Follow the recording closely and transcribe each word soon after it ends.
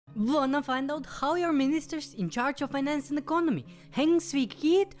Wanna find out how your ministers in charge of finance and economy, HENG SWEE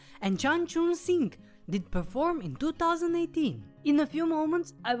KEAT and Chun did perform in 2018? In a few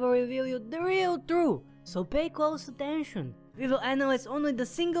moments, I will reveal you the real truth, so pay close attention. We will analyze only the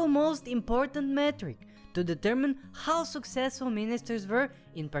single most important metric to determine how successful ministers were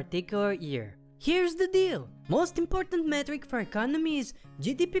in particular year. Here's the deal. Most important metric for economy is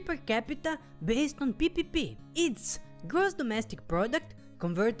GDP per capita based on PPP. It's gross domestic product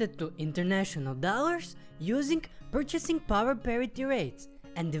converted to international dollars using purchasing power parity rates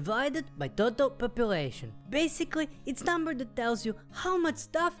and divided by total population. Basically, it's number that tells you how much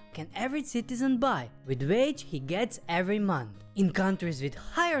stuff can every citizen buy with wage he gets every month. In countries with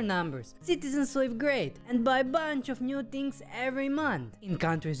higher numbers, citizens live great and buy a bunch of new things every month. In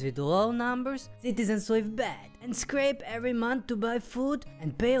countries with low numbers, citizens live bad and scrape every month to buy food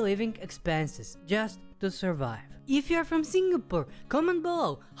and pay living expenses just to survive. If you are from Singapore, comment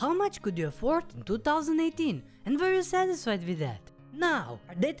below how much could you afford in 2018 and were you satisfied with that? Now,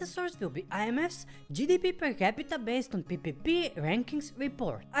 our data source will be IMF's GDP per capita based on PPP rankings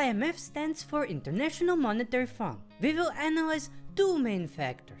report. IMF stands for International Monetary Fund. We will analyze two main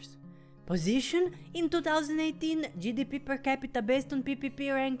factors: position in 2018 GDP per capita based on PPP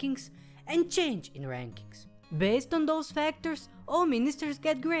rankings and change in rankings. Based on those factors, all ministers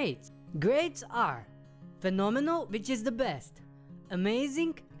get grades. Grades are phenomenal, which is the best,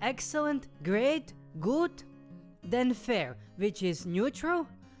 amazing, excellent, great, good, then fair, which is neutral,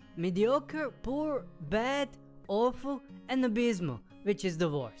 mediocre, poor, bad, awful, and abysmal, which is the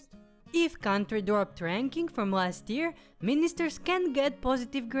worst. If country dropped ranking from last year, ministers can get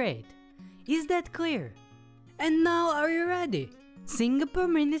positive grade. Is that clear? And now, are you ready? Singapore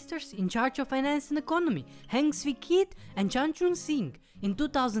ministers in charge of finance and economy, HENG SWEE KEAT and Chun in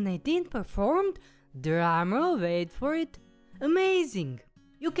 2018 performed, drumroll, wait for it, amazing!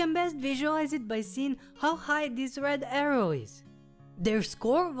 You can best visualize it by seeing how high this red arrow is. Their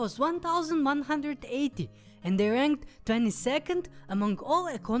score was 1180 and they ranked 22nd among all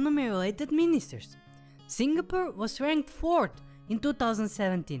economy-related ministers. Singapore was ranked 4th in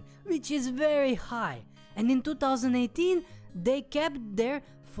 2017, which is very high, and in 2018 they kept their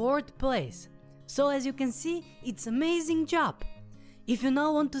 4th place. So as you can see, it's amazing job. If you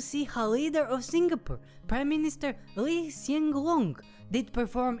now want to see how leader of Singapore, Prime Minister Lee Hsien Loong, did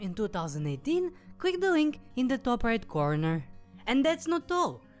perform in 2018, click the link in the top right corner. And that's not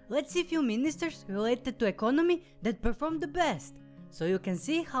all. Let's see few ministers related to economy that performed the best, so you can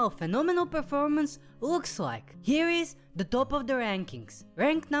see how phenomenal performance looks like. Here is the top of the rankings.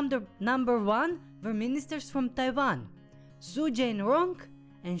 Ranked number 1 were ministers from Taiwan, Su Jain-rong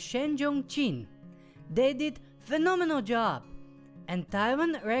and Shen Zhongqin. They did phenomenal job, and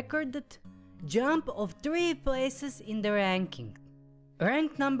Taiwan recorded jump of 3 places in the ranking.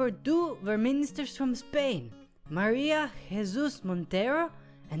 Ranked number 2 were ministers from Spain, Maria Jesus Montero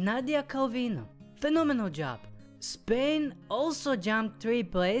and Nadia Calvino. Phenomenal job. Spain also jumped 3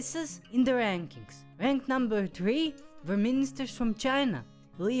 places in the rankings. Ranked number 3 were ministers from China,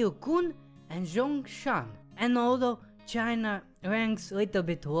 Liu Kun and Zhong Shan. And although China ranks a little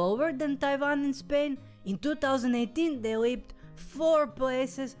bit lower than Taiwan and Spain, in 2018 they leaped 4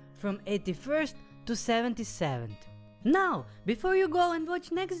 places from 81st to 77th. Now, before you go and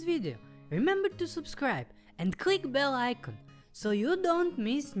watch next video, remember to subscribe and click bell icon so you don't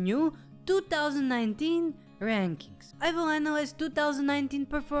miss new 2019 rankings. I will analyze 2019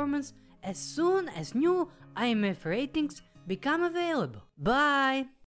 performance as soon as new IMF ratings become available. Bye!